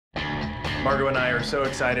Margot and I are so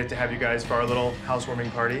excited to have you guys for our little housewarming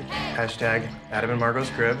party. Hashtag Adam and Margot's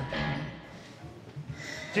crib.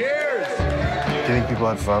 Cheers! Do you think people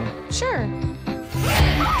had fun? Sure.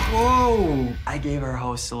 Whoa! I gave our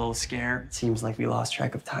host a little scare. It seems like we lost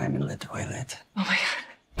track of time in the toilet. Oh my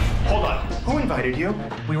God. Hold on. Who invited you?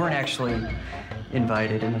 We weren't actually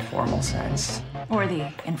invited in the formal sense. Or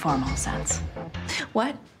the informal sense.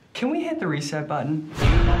 What? Can we hit the reset button?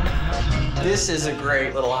 This is a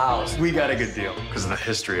great little house. We got a good deal. Because of the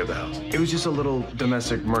history of the house. It was just a little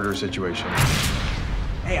domestic murder situation.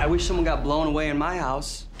 Hey, I wish someone got blown away in my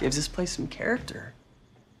house. Gives this place some character.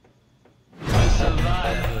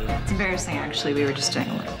 It's embarrassing, actually. We were just doing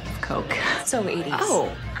a little coke. So 80s.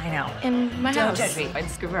 Oh, I know. in my Don't house. judge me.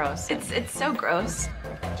 It's gross. It's so gross.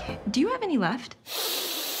 Do you have any left?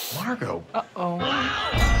 Margot. Uh-oh.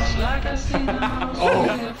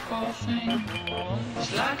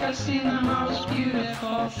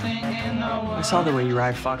 I saw the way you were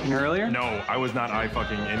eye-fucking earlier. No, I was not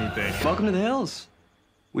eye-fucking anything. Welcome to the hills.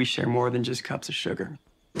 We share more than just cups of sugar.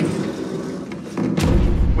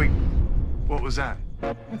 Wait, what was that?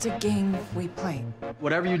 It's a game we play.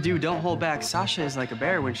 Whatever you do, don't hold back. Sasha is like a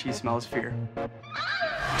bear when she smells fear.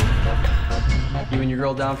 You and your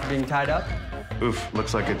girl down for being tied up? Oof,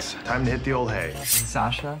 looks like it's time to hit the old hay.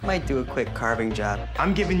 Sasha might do a quick carving job.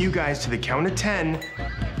 I'm giving you guys to the count of 10.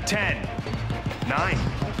 10, 9,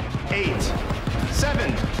 8,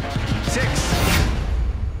 7, 6,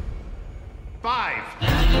 5.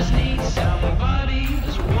 I just need somebody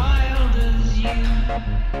as wild as you.